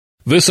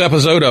This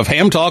episode of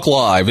Ham Talk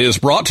Live is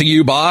brought to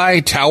you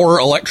by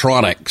Tower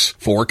Electronics.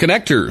 For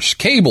connectors,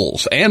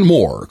 cables, and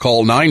more,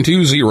 call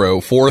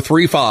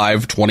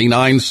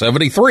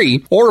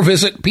 920-435-2973 or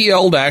visit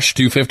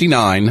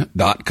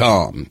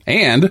pl-259.com.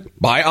 And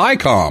by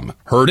ICOM.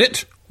 Heard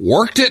it,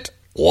 worked it,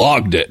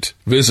 logged it.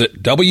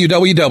 Visit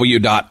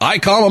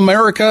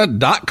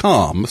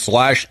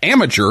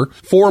www.icomamerica.com/amateur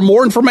for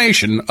more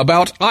information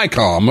about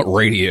ICOM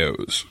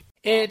radios.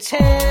 It's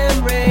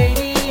Ham Radio.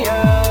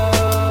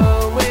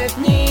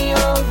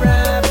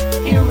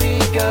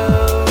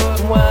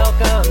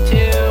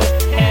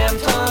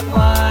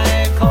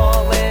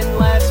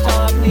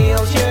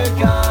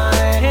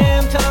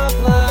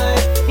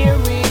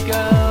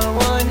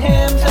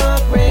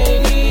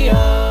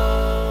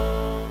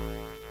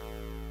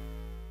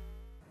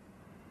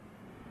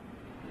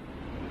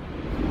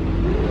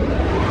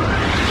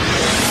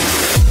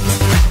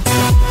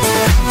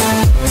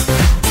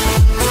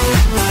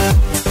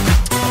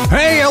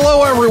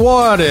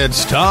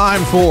 It's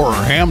time for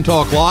Ham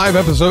Talk Live,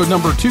 episode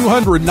number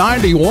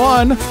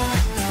 291,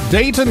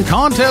 Dayton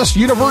Contest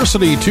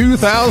University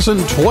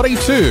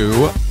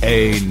 2022,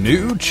 a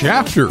new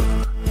chapter.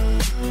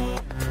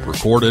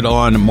 Recorded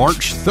on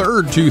March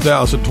 3rd,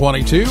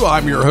 2022.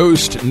 I'm your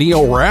host,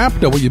 Neil Rapp,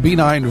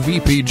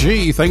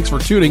 WB9VPG. Thanks for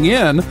tuning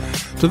in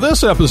to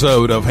this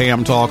episode of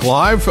Ham Talk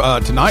Live.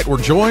 Tonight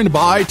we're joined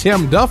by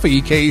Tim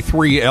Duffy,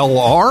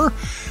 K3LR.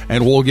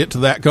 And we'll get to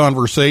that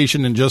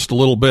conversation in just a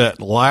little bit.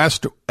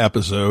 Last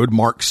episode,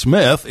 Mark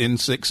Smith,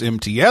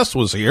 N6MTS,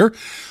 was here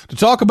to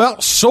talk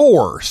about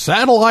SOAR,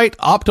 Satellite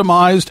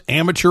Optimized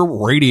Amateur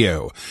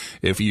Radio.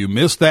 If you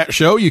missed that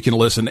show, you can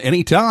listen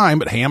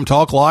anytime at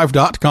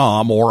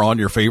hamtalklive.com or on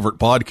your favorite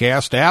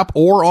podcast app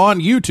or on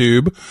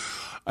YouTube.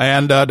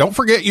 And don't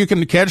forget, you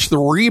can catch the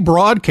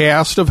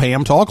rebroadcast of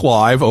Ham Talk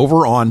Live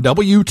over on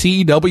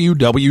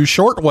WTWW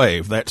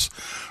Shortwave. That's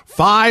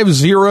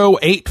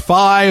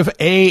 5085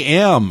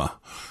 AM,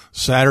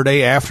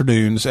 Saturday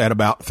afternoons at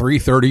about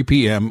 3:30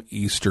 p.m.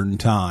 Eastern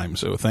Time.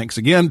 So thanks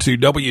again to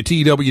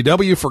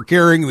WTWW for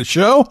carrying the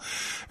show,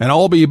 and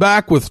I'll be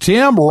back with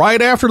Tim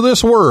right after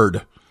this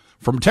word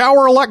from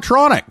Tower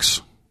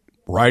Electronics,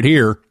 right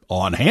here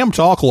on Ham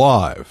Talk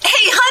Live. Hey,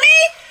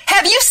 honey,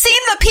 have you seen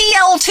the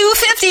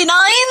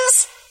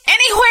PL259s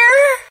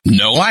anywhere?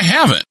 No, I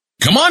haven't.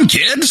 Come on,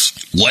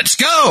 kids, let's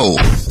go.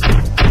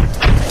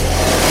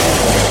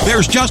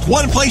 There's just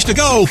one place to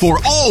go for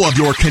all of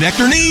your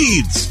connector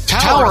needs.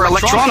 Tower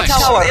Electronics.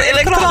 Tower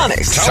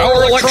Electronics.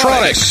 Tower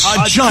Electronics.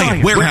 A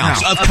giant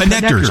warehouse of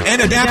connectors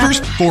and adapters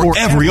for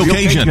every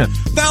occasion.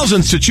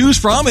 Thousands to choose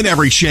from in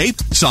every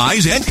shape,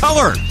 size, and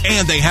color.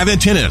 And they have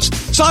antennas,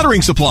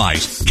 soldering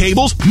supplies,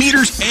 cables,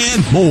 meters,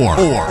 and more.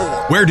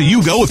 Where do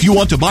you go if you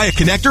want to buy a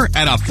connector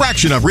at a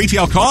fraction of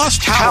retail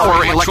cost?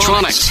 Tower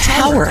Electronics.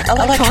 Tower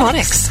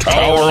Electronics.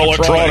 Tower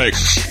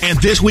Electronics.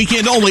 And this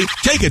weekend only,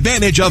 take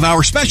advantage of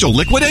our special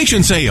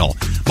liquidation sale.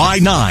 Buy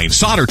 9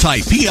 solder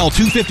type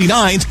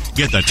PL259s,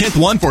 get the 10th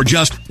one for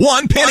just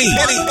 1 penny.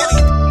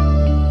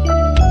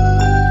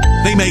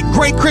 They make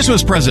great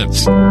Christmas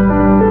presents.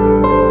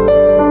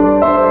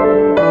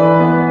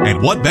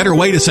 And what better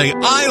way to say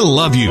I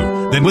love you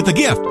than with the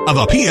gift of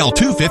a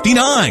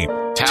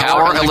PL259?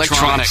 Tower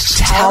Electronics.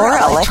 Tower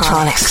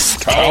Electronics.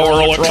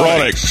 Tower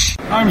Electronics.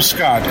 I'm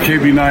Scott,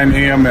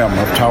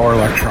 KB9AMM of Tower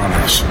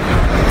Electronics.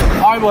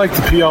 I like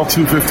the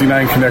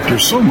PL259 connector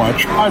so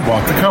much, I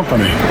bought the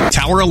company.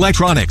 Tower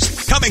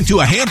Electronics, coming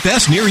to a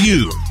Hamfest near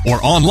you, or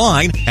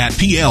online at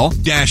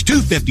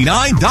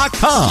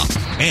pl-259.com.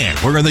 And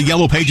we're in the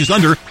yellow pages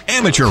under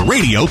Amateur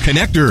Radio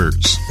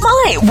Connectors.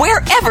 My,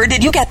 wherever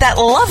did you get that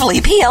lovely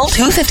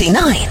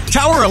PL259?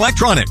 Tower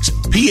Electronics,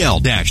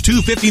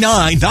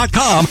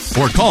 pl-259.com,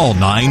 or call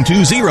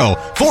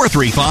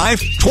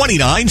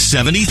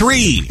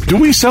 920-435-2973. Do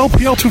we sell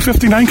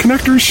PL259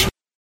 connectors?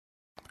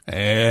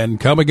 And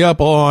coming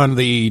up on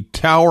the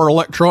Tower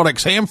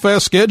Electronics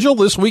Hamfest schedule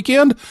this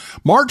weekend,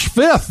 March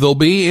 5th, they'll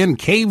be in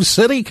Cave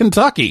City,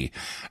 Kentucky.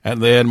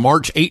 And then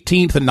March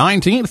 18th and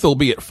 19th, they'll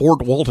be at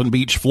Fort Walton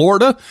Beach,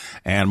 Florida.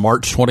 And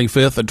March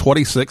 25th and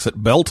 26th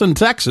at Belton,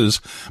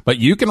 Texas. But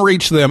you can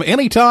reach them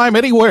anytime,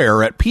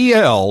 anywhere at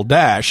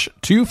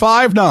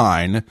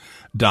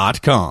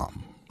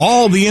pl-259.com.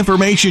 All the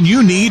information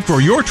you need for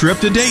your trip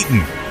to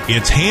Dayton.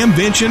 It's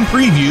Hamvention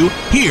Preview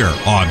here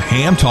on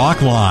Ham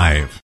Talk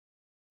Live.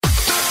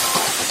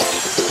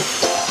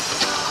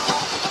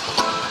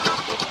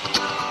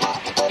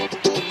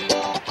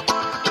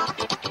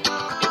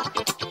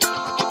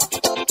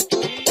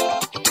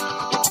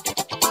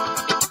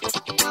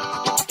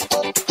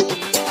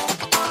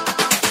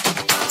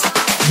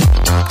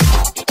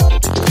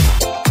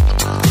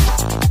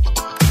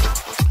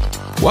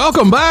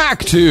 Welcome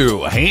back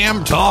to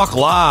Ham Talk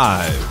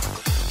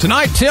Live.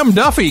 Tonight, Tim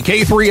Duffy,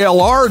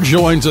 K3LR,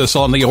 joins us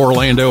on the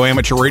Orlando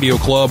Amateur Radio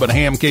Club and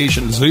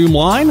Hamcation Zoom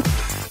line.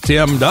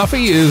 Tim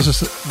Duffy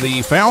is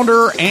the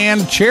founder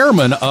and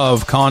chairman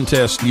of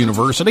Contest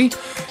University.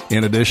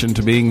 In addition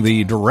to being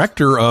the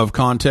director of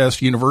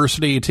Contest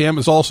University, Tim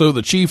is also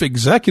the chief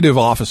executive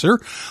officer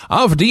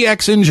of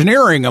DX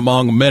Engineering,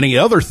 among many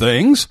other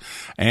things.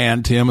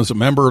 And Tim is a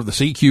member of the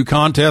CQ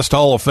Contest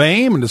Hall of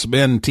Fame and has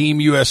been Team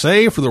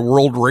USA for the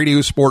World Radio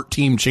Sport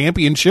Team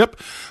Championship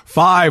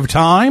 5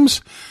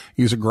 times.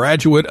 He's a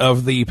graduate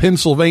of the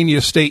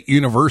Pennsylvania State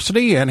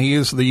University, and he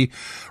is the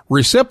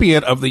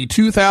recipient of the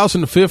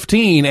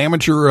 2015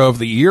 Amateur of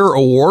the Year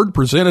Award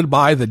presented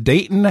by the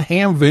Dayton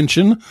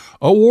Hamvention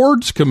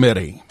Awards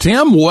Committee.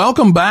 Tim,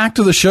 welcome back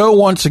to the show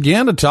once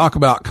again to talk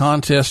about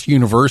Contest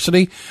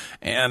University.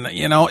 And,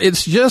 you know,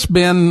 it's just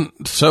been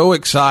so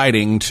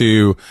exciting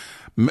to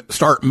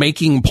start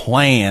making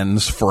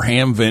plans for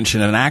Hamvention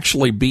and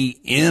actually be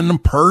in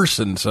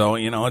person. So,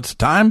 you know, it's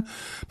time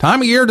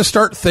of year to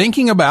start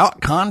thinking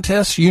about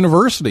Contest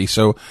University.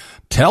 So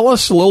tell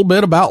us a little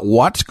bit about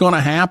what's going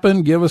to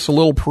happen. Give us a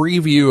little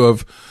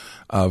preview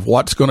of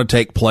what's going to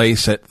take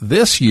place at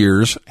this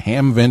year's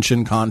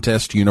Hamvention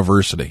Contest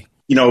University.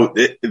 You know,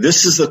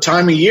 this is the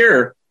time of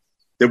year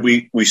that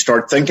we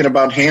start thinking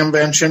about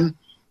Hamvention,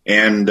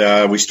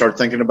 and we start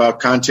thinking about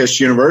Contest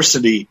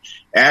University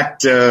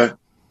at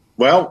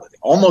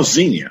almost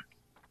Xenia.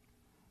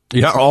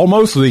 Yeah,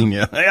 almost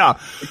Xenia. Yeah.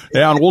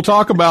 And we'll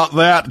talk about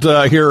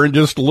that here in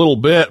just a little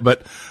bit.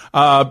 But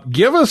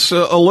give us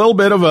a little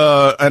bit of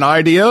an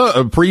idea,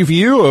 a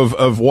preview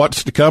of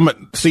what's to come at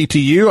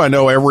CTU. I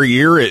know every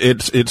year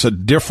it's a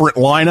different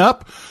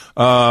lineup,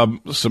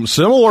 some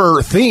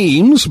similar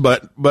themes,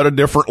 but a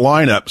different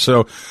lineup.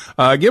 So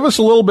give us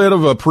a little bit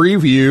of a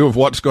preview of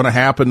what's going to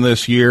happen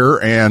this year,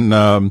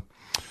 and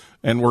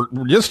we're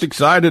just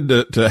excited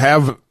to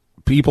have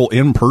people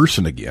in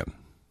person again.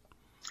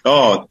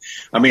 Oh,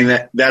 I mean,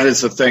 that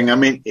is the thing. I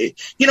mean,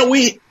 you know,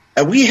 we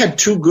had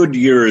 2 good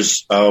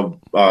years of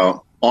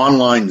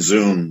online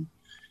Zoom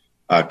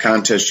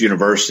Contest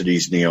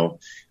Universities, Neil.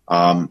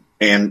 And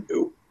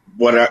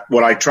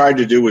what I tried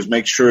to do was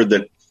make sure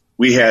that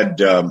we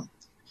had,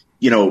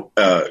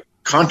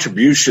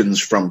 contributions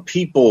from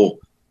people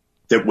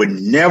that would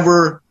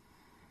never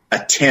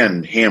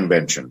attend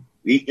Hamvention.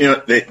 You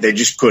know, they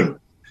just couldn't.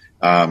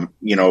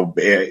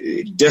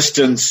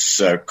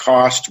 Distance,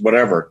 cost,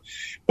 whatever.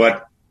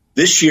 But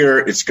this year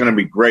it's going to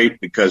be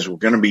great because we're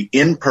going to be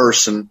in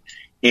person,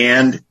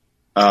 and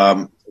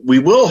we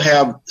will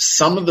have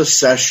some of the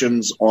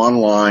sessions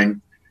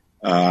online.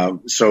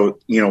 So,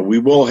 you know, we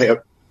will have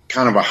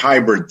kind of a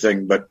hybrid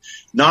thing, but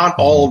not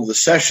all of the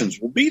sessions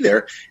will be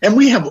there. And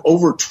we have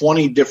over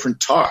 20 different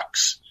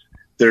talks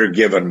that are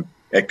given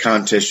at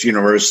Contest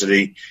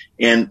University.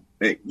 And,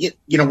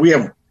 we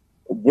have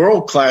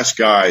world-class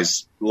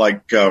guys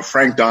like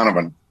Frank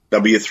Donovan,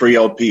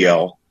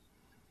 W3LPL.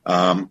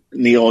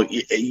 Neil,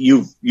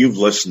 you've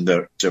listened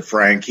to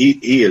Frank.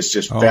 He is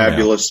just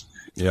fabulous.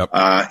 Yeah.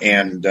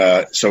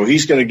 Yep. So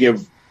he's going to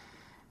give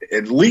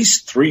at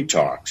least 3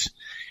 talks.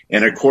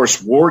 And, of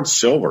course, Ward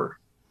Silver.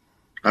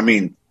 I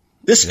mean,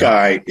 this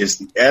guy is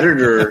the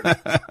editor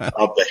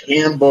of the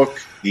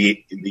handbook,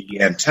 the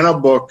antenna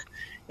book,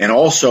 and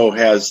also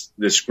has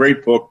this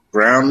great book,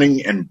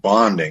 Grounding and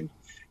Bonding,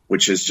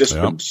 which has just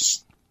been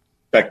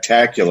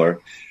spectacular.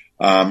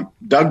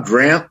 Doug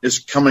Grant is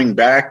coming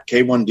back,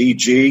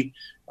 K1DG,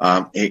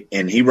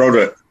 and he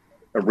wrote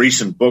a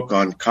recent book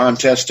on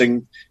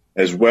contesting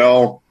as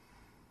well.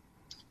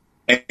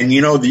 And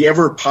the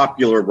ever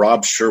popular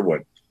Rob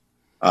Sherwood,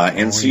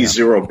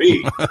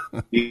 NC0B.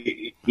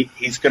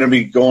 He's going to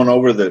be going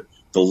over the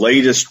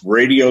latest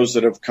radios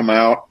that have come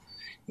out.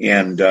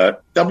 And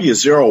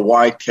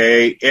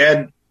W0YK,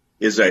 Ed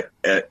is a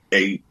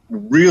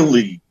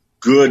really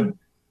good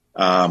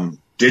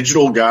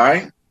digital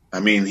guy. I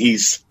mean,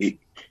 he's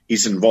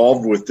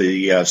involved with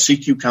the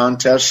CQ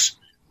contests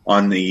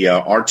on the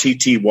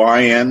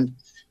RTTY end,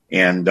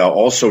 and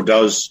also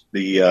does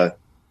the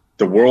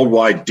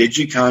worldwide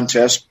Digi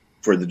contest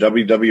for the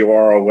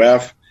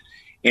WWROF.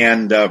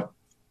 And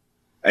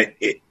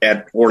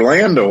at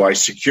Orlando, I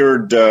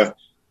secured Joel,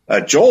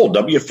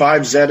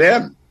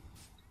 W5ZN,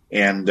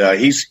 and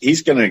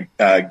he's going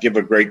to give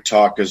a great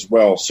talk as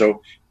well.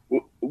 So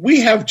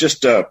we have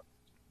just a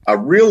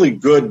really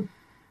good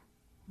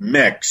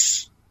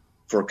mix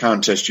for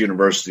Contest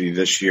University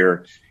this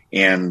year,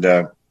 and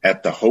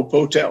at the Hope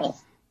Hotel.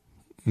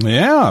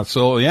 Yeah.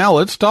 So,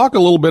 let's talk a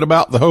little bit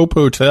about the Hope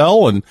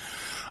Hotel and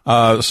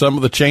some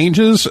of the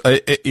changes.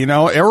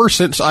 Ever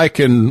since I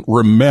can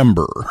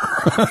remember,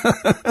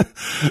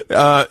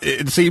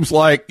 it seems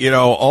like,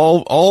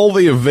 all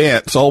the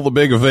events, all the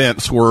big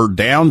events were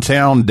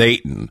downtown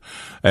Dayton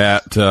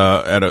at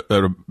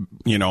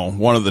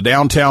one of the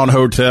downtown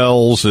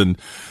hotels, and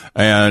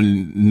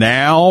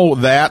now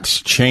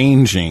that's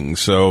changing.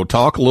 So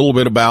talk a little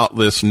bit about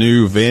this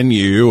new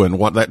venue and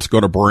what that's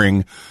going to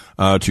bring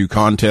to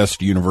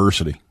Contest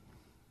University.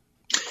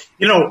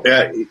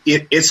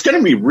 It's going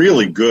to be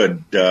really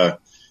good, Neil.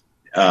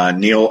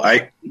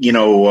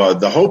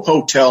 The Hope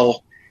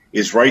Hotel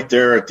is right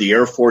there at the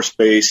Air Force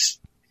Base,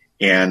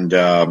 and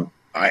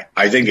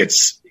I think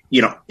it's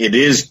it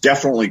is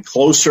definitely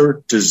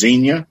closer to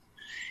Xenia.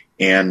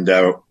 And,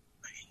 we're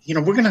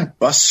going to have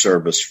bus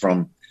service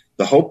from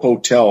the Hope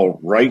Hotel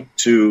right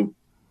to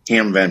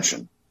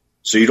Hamvention.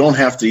 So you don't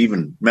have to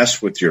even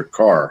mess with your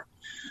car.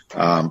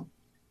 The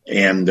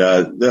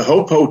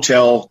Hope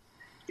Hotel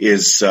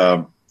is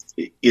a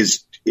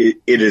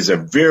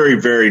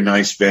very, very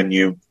nice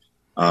venue.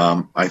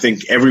 I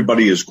think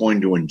everybody is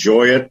going to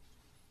enjoy it.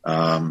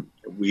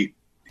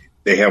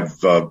 They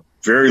have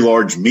very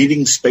large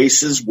meeting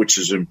spaces, which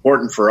is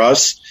important for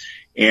us.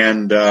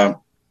 And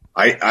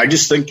I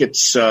just think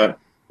it's a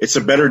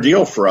better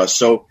deal for us.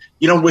 So,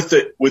 with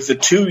the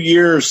 2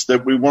 years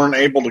that we weren't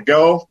able to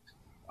go,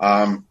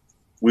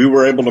 we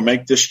were able to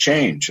make this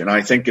change. And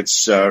I think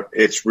it's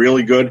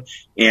really good.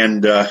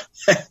 And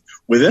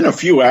within a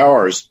few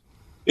hours,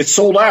 it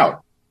sold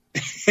out.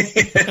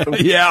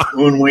 Yeah.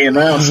 When we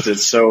announced it.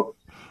 So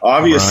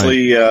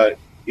obviously,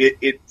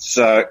 it's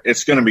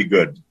going to be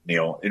good,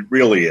 Neil. It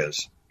really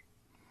is.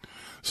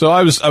 So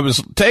I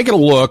was taking a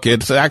look.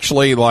 It's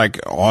actually like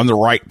on the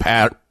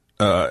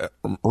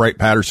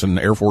Wright-Patterson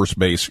Air Force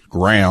Base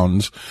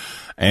grounds.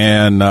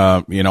 And,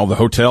 the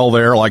hotel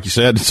there, like you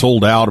said,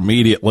 sold out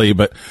immediately.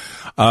 But,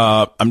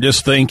 I'm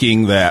just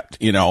thinking that,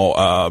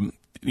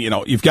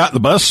 you've got the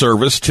bus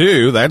service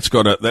too. That's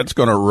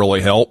gonna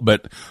really help.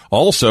 But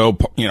also,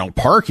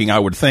 parking, I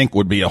would think,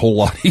 would be a whole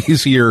lot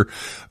easier,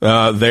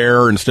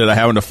 there instead of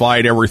having to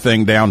fight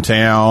everything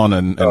downtown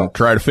and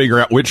try to figure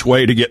out which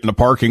way to get in the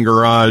parking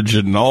garage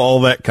and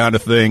all that kind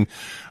of thing.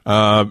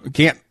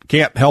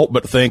 Can't help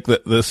but think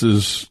that this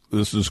is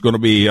going to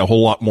be a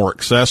whole lot more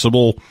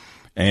accessible.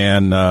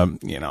 And,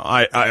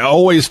 I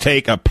always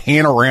take a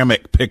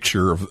panoramic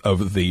picture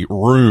of the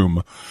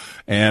room.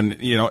 And,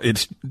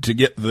 it's to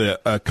get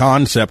the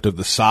concept of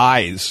the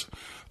size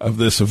of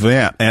this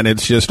event. And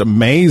it's just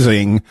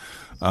amazing,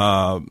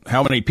 how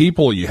many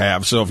people you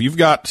have. So if you've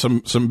got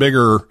some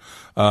bigger,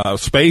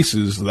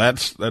 spaces,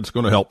 that's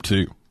going to help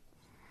too.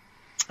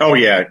 Oh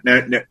yeah.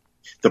 No,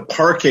 the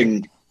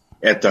parking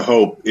at the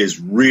Hope is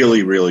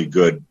really, really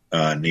good,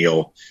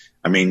 Neil.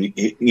 I mean,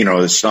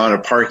 it's not a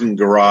parking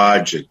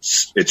garage.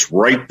 It's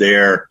right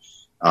there.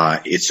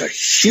 It's a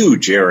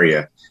huge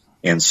area.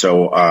 And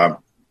so,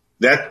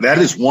 that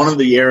is one of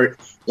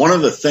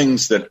the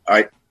things that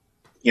I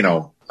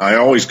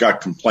always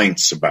got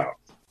complaints about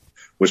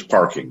was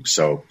parking.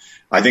 So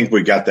I think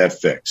we got that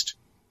fixed.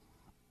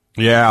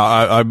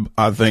 Yeah,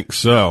 I think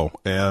so.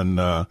 And,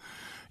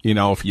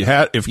 if you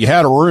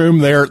had a room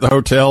there at the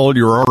hotel and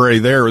you were already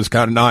there, it was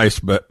kind of nice.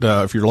 But,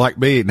 if you're like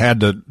me and had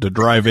to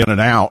drive in and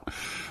out,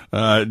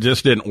 it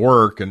just didn't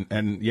work.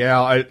 And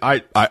yeah,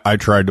 I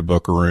tried to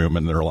book a room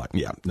and they're like,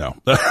 yeah, no,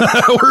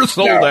 we're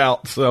sold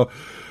out. So,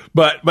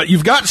 but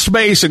you've got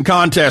space in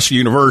Contest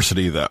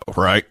University though,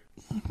 right?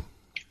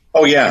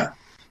 Oh yeah.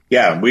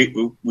 Yeah.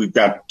 We've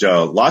got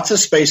lots of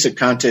space at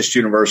Contest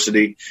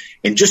University,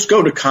 and just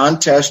go to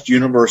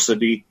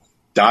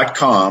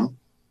contestuniversity.com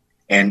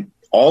and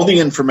all the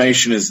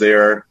information is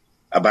there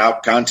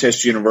about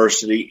Contest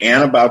University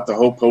and about the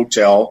Hope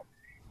Hotel.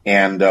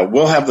 And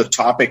we'll have the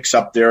topics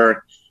up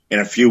there in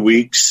a few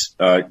weeks,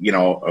 of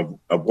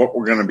what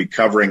we're going to be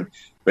covering.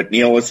 But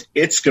Neil,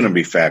 it's going to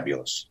be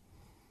fabulous.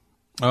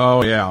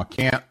 Oh yeah.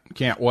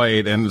 Can't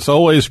wait. And it's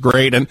always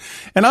great. And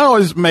I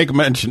always make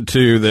mention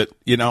too that,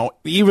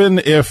 even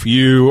if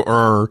you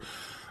are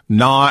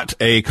not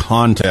a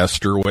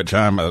contester, which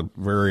I'm a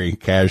very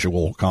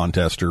casual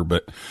contester,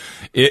 but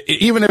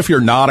even if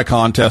you're not a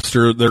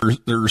contester,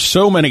 there's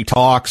so many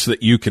talks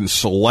that you can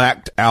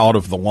select out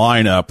of the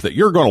lineup that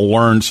you're going to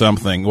learn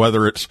something,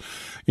 whether it's,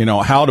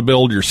 how to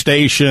build your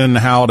station,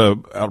 how to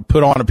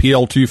put on a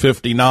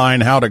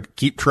PL259, how to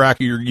keep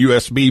track of your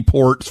USB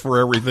ports for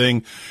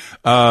everything.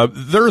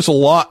 There's a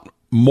lot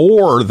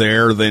more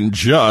there than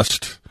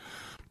just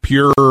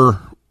pure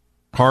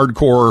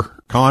hardcore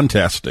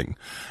contesting.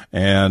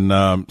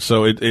 And,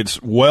 so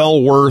it's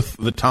well worth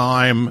the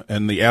time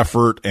and the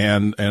effort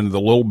and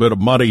the little bit of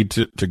money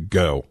to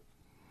go.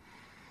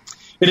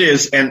 It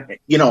is. And,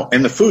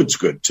 and the food's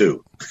good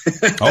too.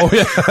 Oh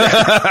yeah.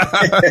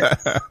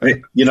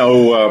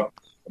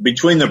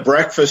 Between the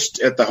breakfast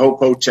at the Hope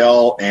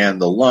Hotel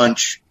and the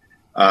lunch,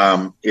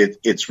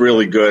 it's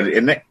really good.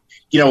 And,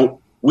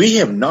 we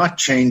have not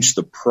changed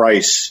the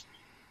price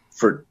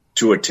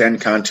to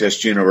attend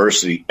Contest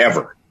University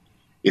ever.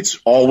 It's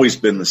always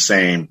been the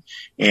same.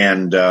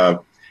 And,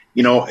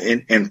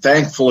 and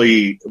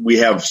thankfully we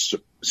have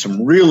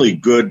some really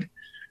good,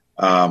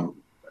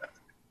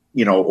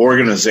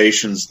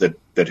 organizations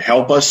that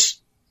help us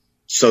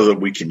so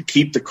that we can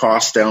keep the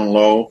costs down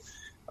low.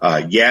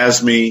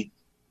 YASME,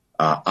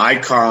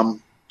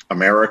 ICOM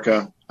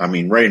America. I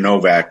mean, Ray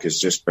Novak has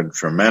just been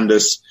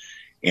tremendous.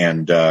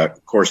 And,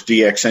 of course,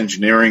 DX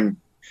Engineering,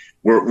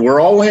 we're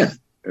all in.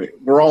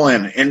 We're all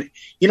in. And,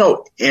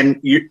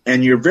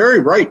 and you're very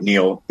right,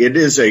 Neil. It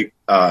is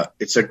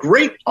it's a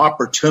great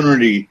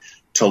opportunity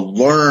to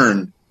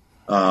learn,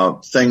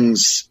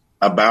 things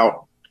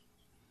about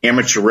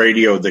amateur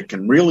radio that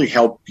can really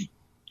help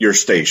your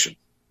station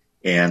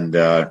and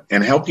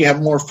help you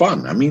have more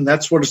fun. I mean,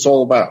 that's what it's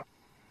all about.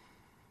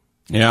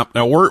 Yeah.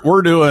 Now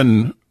we're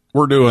doing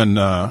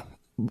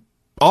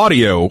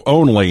audio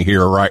only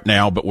here right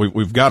now, but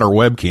we've got our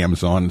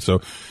webcams on, so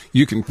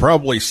you can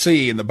probably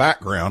see in the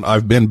background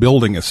I've been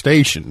building a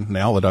station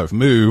now that I've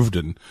moved,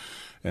 and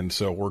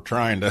so we're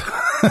trying to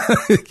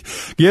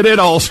get it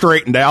all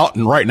straightened out.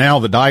 And right now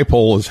the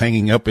dipole is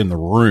hanging up in the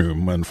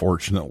room,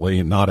 unfortunately,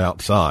 and not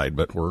outside,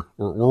 but we're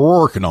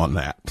working on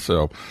that.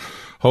 So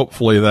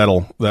hopefully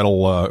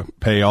that'll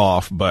pay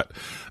off. But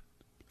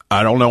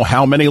I don't know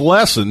how many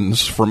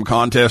lessons from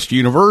Contest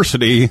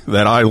University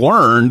that I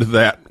learned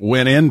that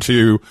went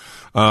into,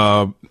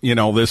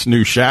 this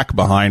new shack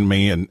behind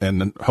me,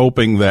 and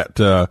hoping that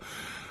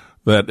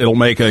it'll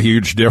make a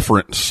huge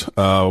difference,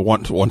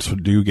 once we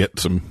do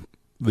get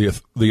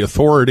the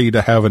authority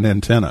to have an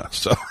antenna.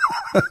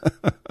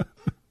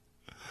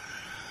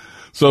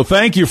 So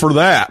thank you for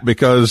that,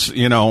 because,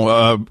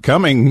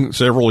 coming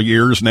several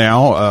years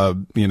now,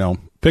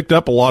 picked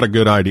up a lot of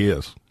good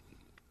ideas.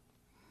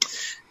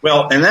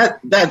 Well, and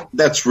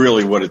that's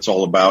really what it's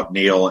all about,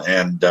 Neil.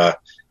 And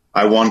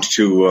I want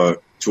to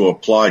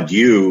applaud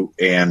you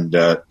and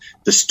the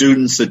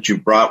students that you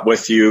brought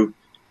with you,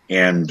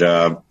 and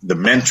the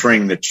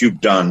mentoring that you've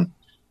done,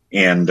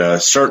 and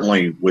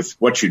certainly with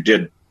what you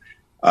did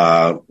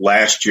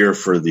last year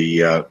for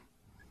the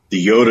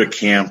Yoda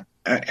camp.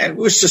 It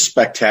was just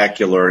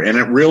spectacular, and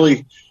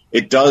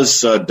it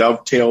does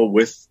dovetail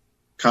with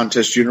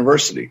Contest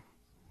University.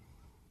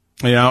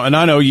 Yeah, and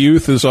I know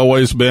youth has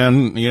always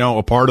been,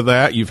 a part of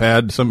that. You've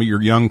had some of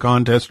your young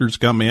contesters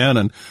come in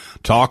and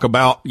talk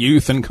about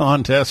youth and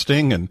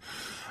contesting,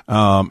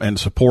 and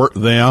support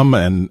them,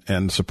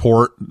 and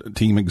support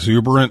Team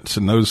Exuberance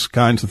and those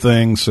kinds of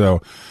things.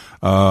 So,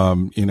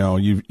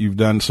 you've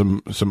done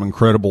some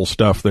incredible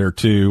stuff there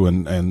too,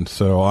 and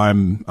so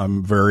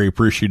I'm very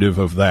appreciative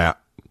of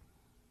that.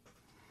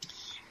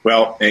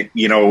 Well,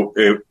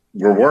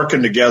 we're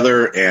working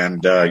together,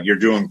 and you're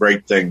doing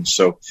great things.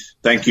 So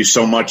thank you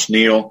so much,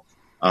 Neil,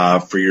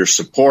 for your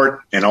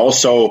support. And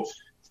also,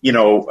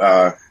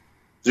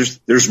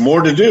 there's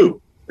more to do.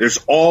 There's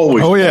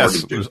always more to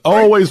do. There's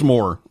always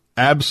more.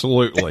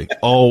 Absolutely.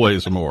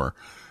 Always more.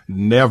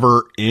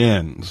 Never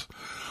ends.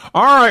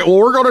 All right. Well,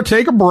 we're going to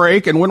take a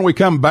break, and when we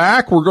come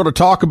back, we're going to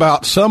talk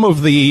about some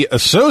of the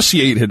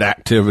associated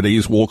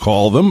activities, we'll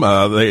call them.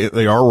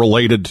 They are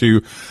related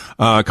to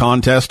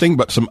contesting,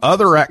 but some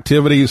other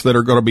activities that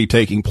are going to be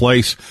taking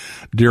place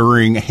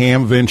during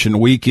Hamvention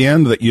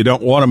weekend that you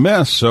don't want to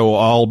miss. So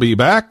I'll be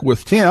back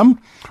with Tim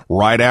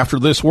right after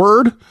this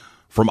word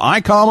from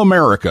ICOM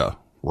America,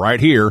 right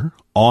here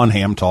on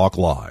Ham Talk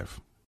Live.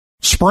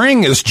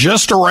 Spring is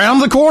just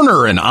around the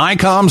corner, and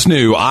ICOM's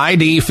new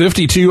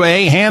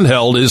ID52A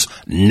handheld is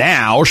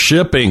now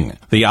shipping.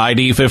 The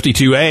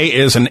ID52A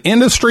is an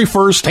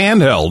industry-first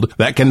handheld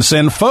that can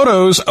send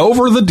photos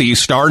over the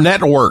D-Star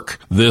network.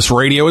 This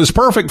radio is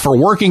perfect for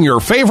working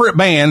your favorite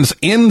bands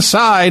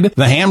inside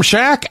the ham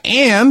shack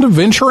and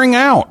venturing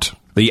out.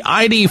 The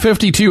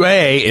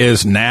ID52A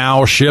is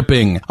now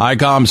shipping.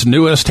 ICOM's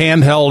newest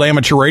handheld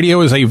amateur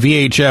radio is a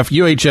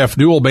VHF-UHF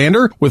dual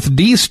bander with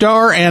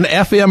D-Star and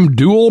FM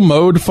dual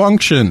mode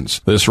functions.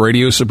 This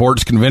radio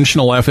supports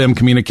conventional FM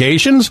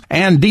communications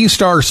and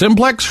D-Star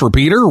simplex,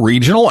 repeater,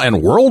 regional,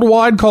 and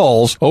worldwide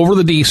calls over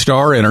the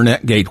D-Star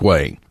Internet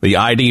Gateway. The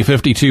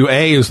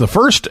ID52A is the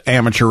first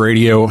amateur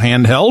radio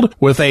handheld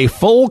with a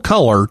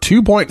full-color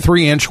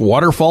 2.3-inch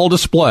waterfall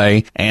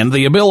display and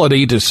the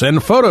ability to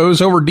send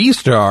photos over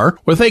D-Star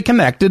with a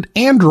connected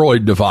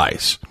Android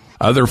device.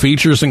 Other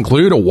features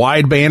include a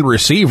wideband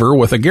receiver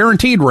with a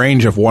guaranteed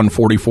range of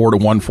 144 to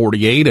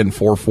 148 and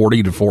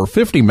 440 to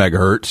 450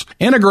 megahertz,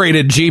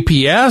 integrated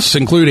GPS,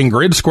 including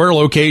grid square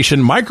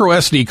location, micro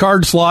SD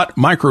card slot,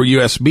 micro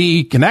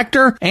USB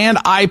connector, and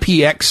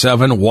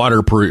IPX7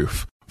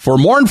 waterproof. For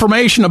more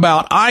information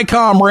about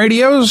ICOM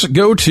radios,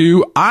 go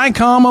to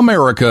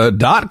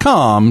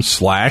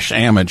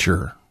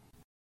icomamerica.com/amateur.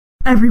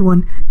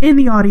 Everyone in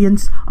the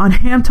audience on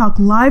Ham Talk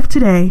Live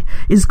today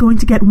is going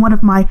to get one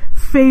of my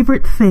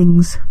favorite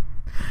things.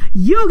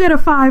 You get a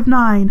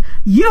 5-9.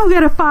 You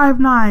get a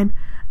 5-9.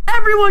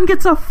 Everyone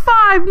gets a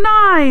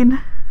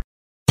 5-9.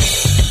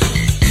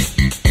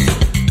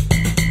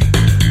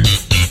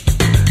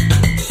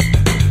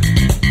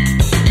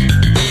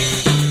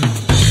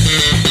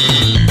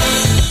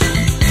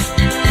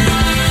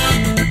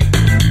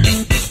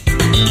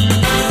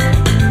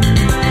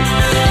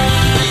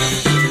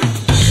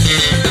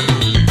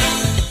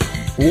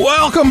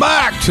 Welcome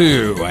back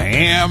to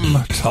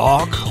Ham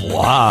Talk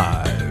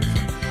Live.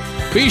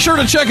 Be sure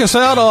to check us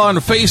out on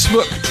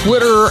Facebook,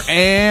 Twitter,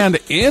 and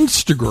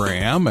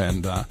Instagram.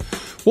 And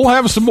we'll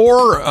have some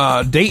more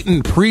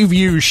Dayton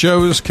preview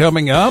shows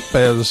coming up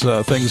as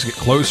things get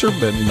closer.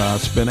 Been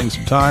spending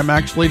some time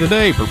actually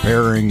today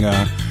preparing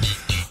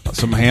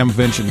some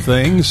Hamvention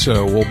things.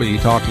 So we'll be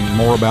talking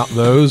more about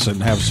those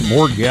and have some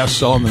more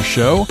guests on the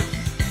show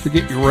to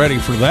get you ready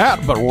for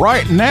that. But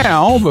right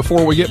now,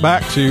 before we get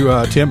back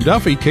to Tim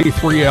Duffy,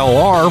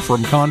 K3LR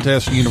from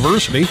Contest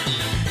University,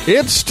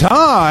 it's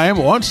time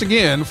once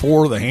again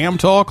for the Ham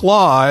Talk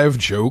Live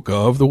Joke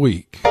of the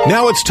Week.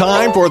 Now it's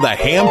time for the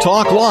Ham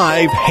Talk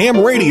Live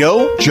Ham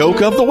Radio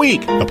Joke of the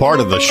Week, the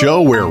part of the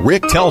show where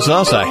Rick tells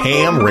us a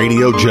ham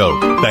radio joke.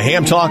 The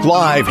Ham Talk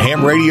Live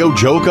Ham Radio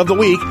Joke of the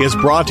Week is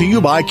brought to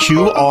you by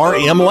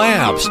QRM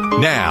Labs.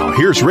 Now,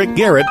 here's Rick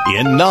Garrett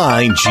in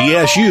 9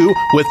 GSU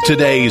with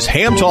today's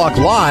Ham Talk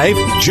Live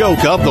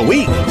Joke of the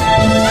Week.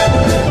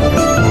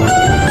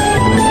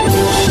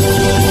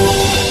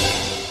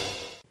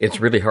 It's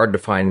really hard to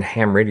find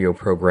ham radio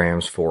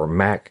programs for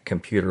Mac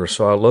computers,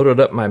 so I loaded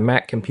up my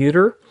Mac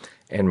computer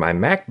and my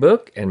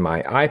MacBook and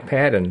my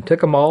iPad and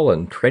took them all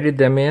and traded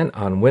them in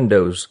on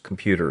Windows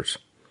computers.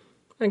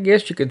 I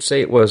guess you could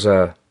say it was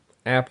a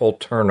Apple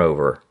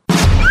turnover.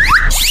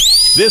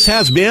 This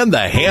has been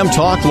the Ham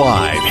Talk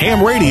Live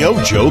Ham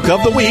Radio Joke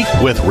of the Week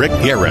with Rick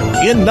Garrett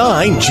in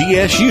 9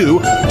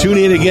 GSU. Tune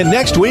in again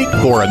next week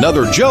for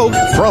another joke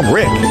from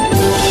Rick.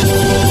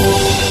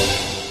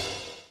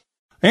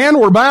 And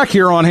we're back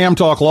here on Ham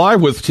Talk Live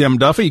with Tim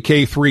Duffy,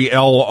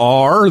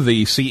 K3LR,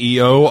 the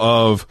CEO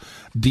of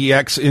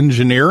DX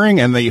Engineering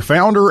and the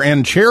founder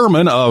and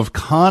chairman of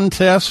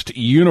Contest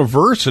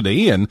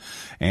University. And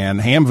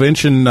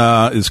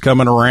Hamvention is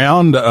coming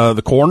around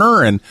the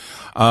corner. And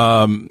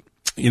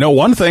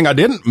one thing I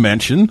didn't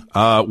mention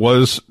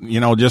was,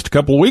 just a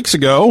couple of weeks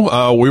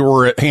ago, we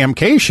were at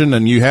Hamcation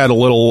and you had a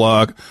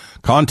little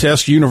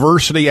Contest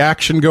University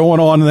action going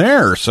on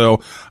there.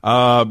 So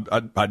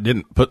I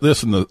didn't put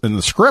this in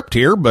the script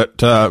here, but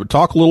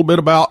talk a little bit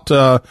about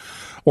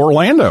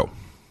Orlando.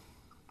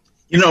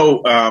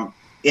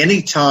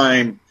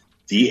 Anytime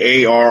the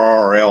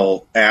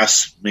ARRL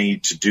asks me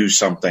to do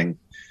something,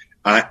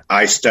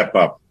 I step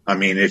up. I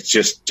mean, it's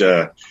just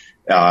I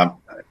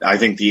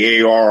think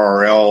the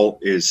ARRL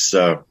is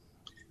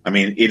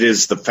it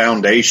is the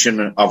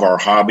foundation of our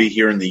hobby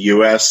here in the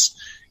U.S.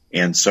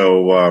 And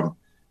so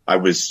I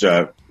was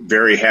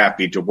very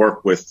happy to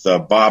work with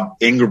Bob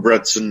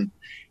Ingebrigtsen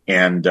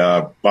and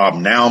Bob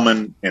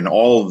Nauman and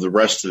all of the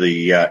rest of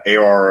the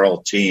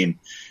ARRL team.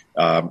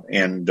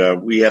 And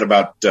we had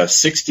about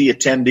 60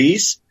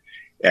 attendees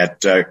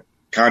at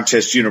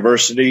Contest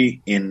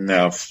University in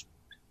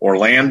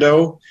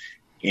Orlando.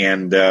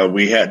 And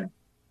we had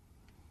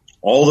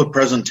all the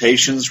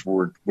presentations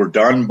were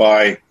done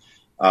by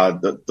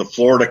the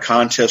Florida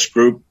Contest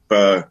Group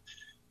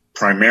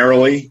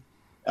primarily.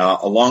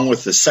 Along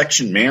with the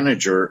section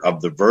manager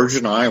of the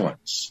Virgin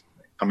Islands.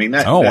 I mean,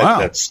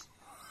 that's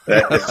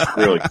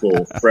really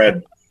cool.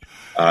 Fred,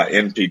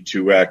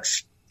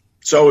 NP2X.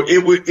 So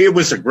it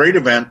was a great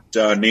event,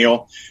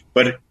 Neil,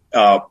 but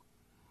none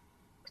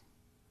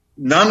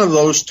of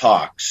those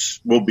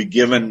talks will be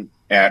given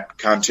at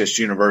Contest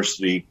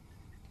University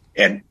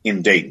and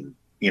in Dayton.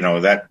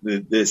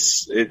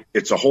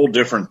 It's a whole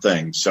different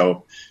thing.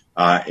 So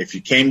if you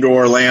came to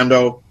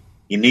Orlando,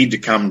 you need to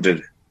come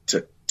to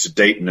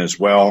Dayton as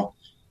well,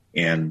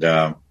 and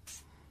we've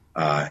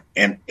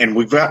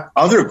got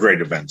other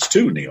great events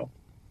too, Neil.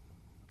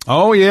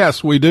 Oh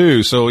yes, we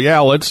do. So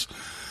yeah, let's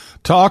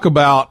talk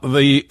about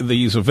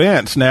these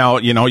events. Now,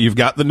 you've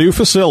got the new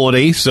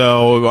facility,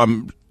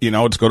 so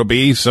it's going to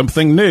be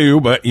something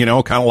new, but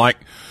kind of like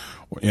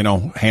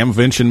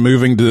Hamvention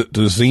moving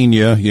to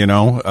Xenia.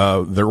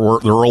 There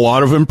were a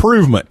lot of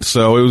improvements,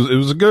 so it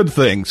was a good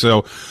thing.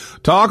 So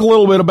talk a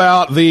little bit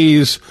about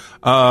these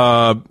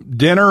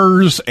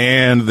dinners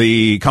and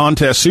the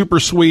Contest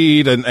Super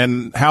Suite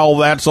and how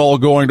that's all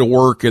going to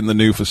work in the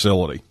new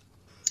facility.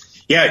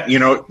 Yeah,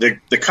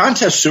 the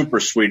Contest Super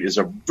Suite is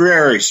a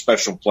very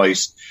special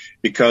place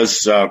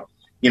because,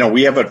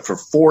 we have it for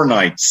 4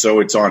 nights.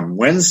 So it's on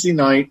Wednesday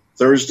night,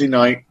 Thursday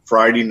night,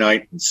 Friday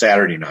night, and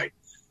Saturday night.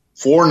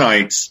 4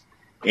 nights.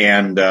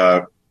 And,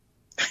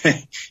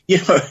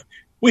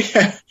 we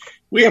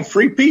have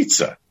free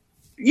pizza.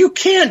 You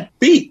can't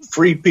beat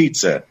free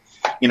pizza.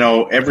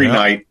 Every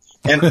night,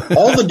 and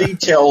all the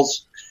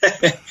details,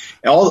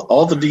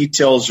 all the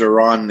details are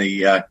on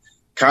the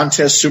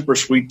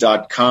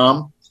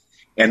contestsupersuite.com.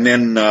 And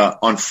then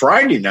on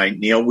Friday night,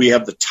 Neil, we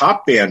have the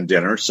Top Band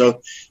dinner.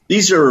 So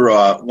these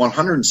are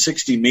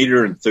 160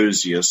 meter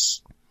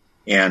enthusiasts,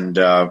 and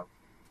we're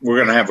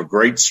going to have a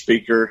great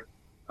speaker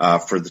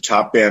for the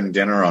Top Band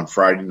dinner on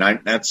Friday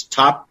night. That's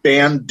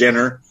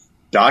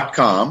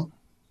topbanddinner.com.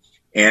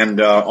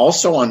 And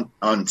also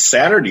on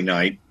Saturday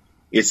night,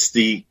 it's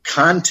the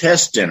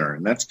contest dinner,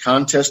 and that's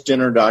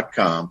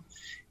contestdinner.com.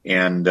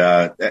 And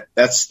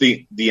that's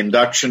the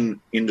induction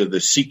into the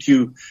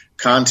CQ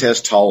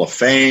Contest Hall of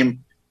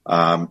Fame.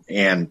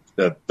 And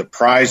the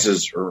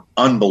prizes are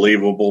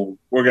unbelievable.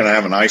 We're going to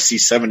have an IC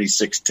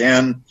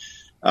 7610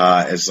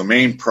 as the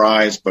main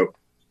prize. But,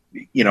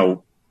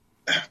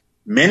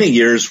 many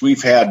years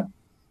we've had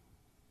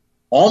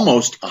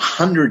almost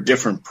 100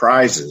 different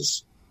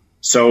prizes.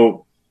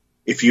 So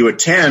if you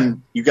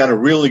attend, you got a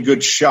really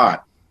good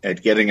shot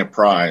at getting a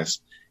prize.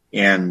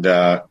 And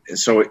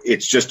so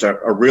it's just a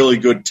really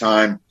good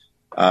time.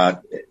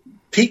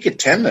 Peak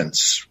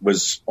attendance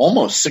was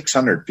almost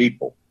 600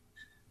 people.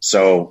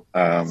 So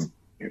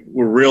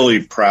we're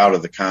really proud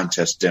of the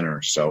contest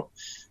dinner. So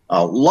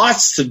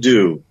lots to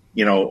do,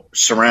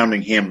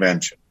 surrounding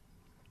Hamvention.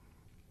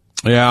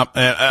 Yeah,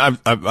 and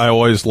I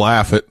always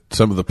laugh at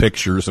some of the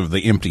pictures of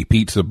the empty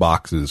pizza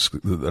boxes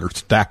that are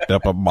stacked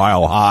up a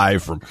mile high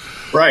from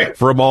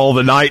all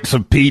the nights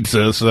of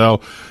pizza.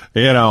 So,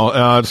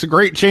 it's a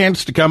great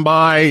chance to come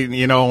by,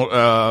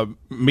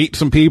 meet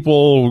some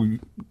people,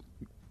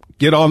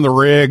 get on the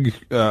rig,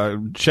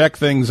 check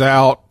things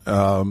out.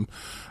 Of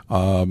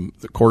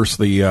course,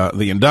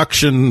 the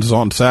inductions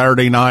on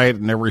Saturday night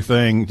and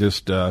everything,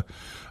 just a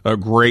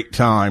great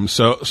time.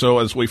 So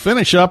as we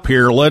finish up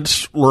here,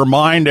 let's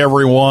remind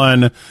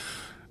everyone,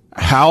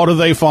 how do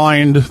they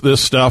find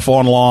this stuff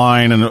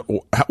online, and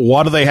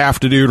what do they have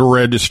to do to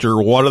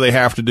register? What do they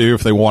have to do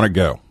if they want to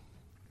go?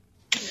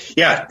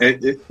 Yeah,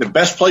 the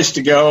best place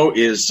to go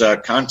is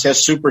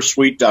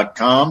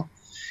contestsupersuite.com,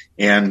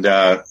 and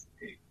there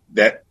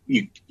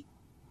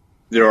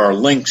are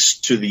links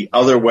to the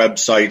other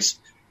websites,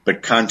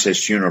 but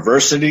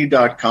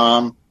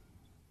contestuniversity.com,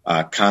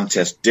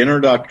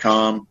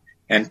 contestdinner.com,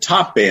 and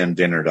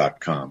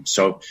topbanddinner.com.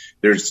 So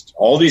there's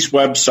all these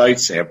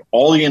websites. They have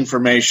all the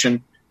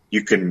information.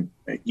 You can,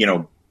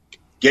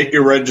 get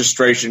your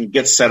registration,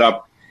 get set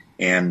up,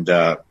 and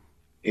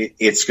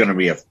it's going to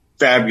be a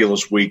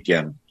fabulous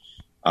weekend.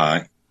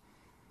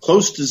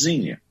 Close to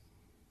Xenia.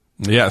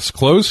 Yes,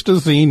 close to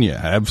Xenia.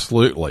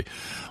 Absolutely.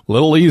 A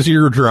little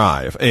easier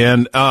drive.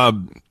 And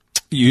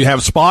you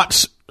have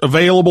spots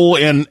available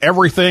in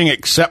everything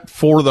except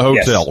for the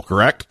hotel, yes.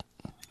 Correct?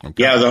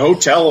 Okay. Yeah, the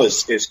hotel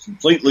is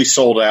completely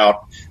sold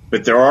out,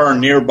 but there are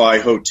nearby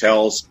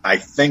hotels, I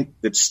think,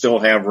 that still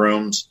have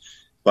rooms,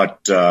 but,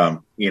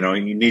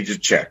 you need to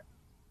check.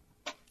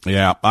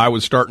 Yeah, I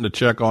was starting to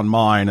check on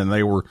mine, and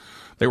they were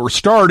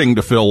starting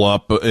to fill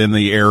up in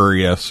the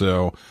area,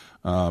 so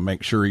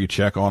make sure you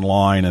check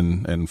online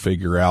and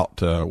figure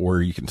out where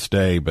you can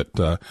stay. But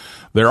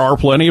there are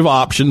plenty of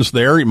options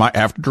there. You might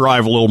have to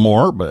drive a little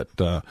more, but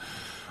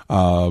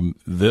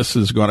this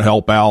is going to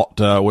help out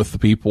with the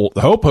people.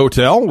 The Hope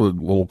Hotel, a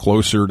little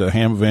closer to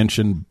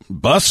Hamvention,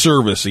 bus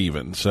service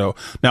even. So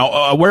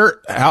now,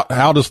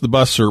 how does the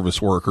bus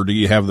service work, or do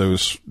you have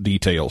those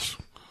details?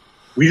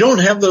 We don't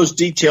have those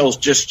details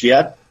just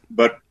yet,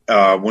 but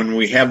when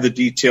we have the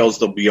details,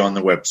 they'll be on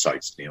the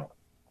websites, Neil.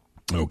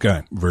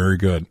 Okay, very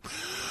good.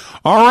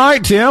 All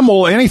right, Tim.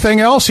 Well, anything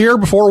else here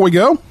before we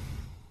go?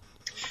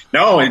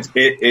 No,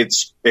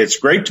 it's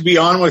great to be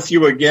on with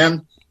you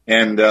again.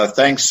 And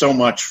thanks so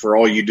much for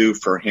all you do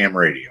for ham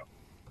radio.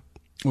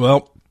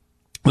 Well,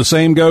 the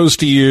same goes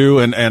to you,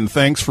 and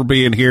thanks for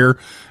being here.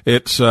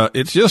 It's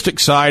just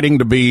exciting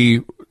to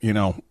be,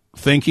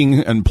 thinking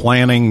and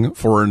planning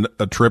for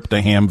a trip to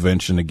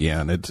Hamvention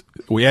again.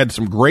 We had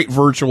some great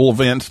virtual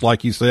events,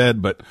 like you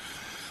said, but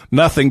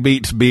nothing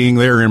beats being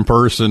there in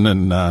person,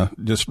 and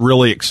just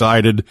really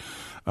excited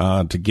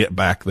to get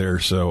back there.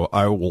 So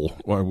I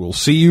will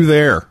see you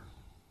there.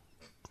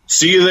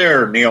 See you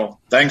there, Neil.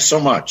 Thanks so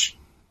much.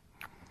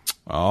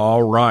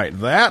 All right.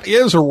 That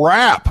is a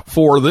wrap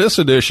for this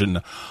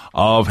edition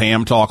of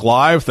Ham Talk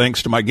Live.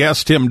 Thanks to my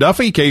guest, Tim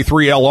Duffy,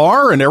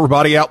 K3LR, and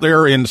everybody out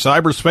there in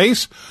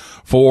cyberspace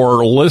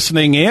for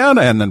listening in,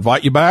 and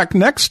invite you back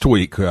next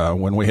week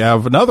when we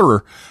have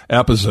another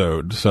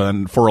episode.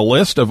 And for a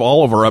list of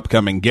all of our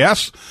upcoming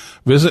guests,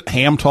 visit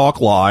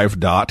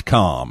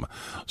hamtalklive.com.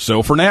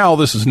 So for now,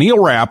 this is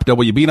Neil Rapp,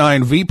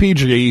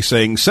 WB9VPG,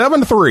 saying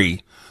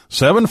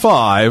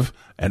 7375,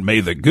 and may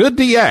the good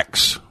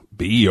DX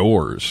be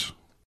yours.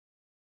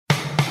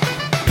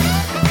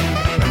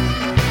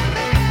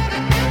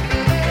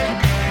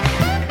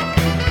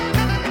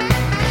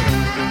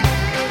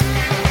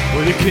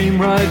 Well, you came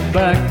right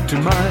back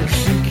to my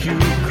CQ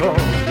call.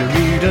 Your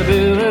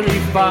readability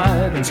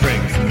 5 and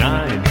strength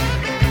 9.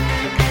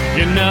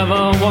 You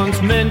never once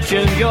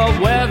mentioned your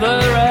weather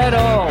at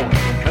all,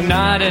 and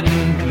I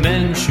didn't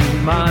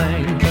mention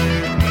mine.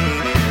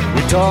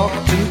 We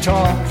talked and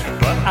talked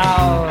for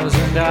hours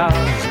and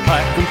hours.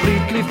 I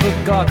completely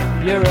forgot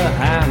you're a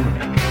ham.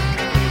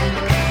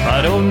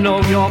 I don't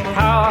know your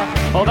power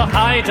or the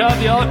height of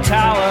your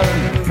tower.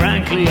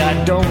 Frankly,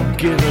 I don't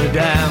give a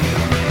damn.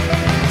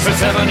 So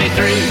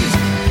 73s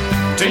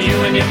to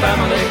you and your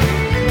family.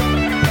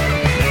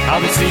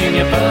 I'll be seeing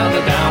you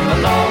further down the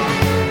lawn.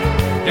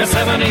 Your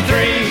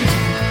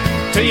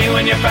 73s to you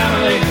and your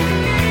family.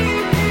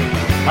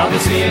 I'll be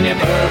seeing you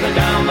further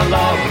down the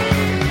lawn.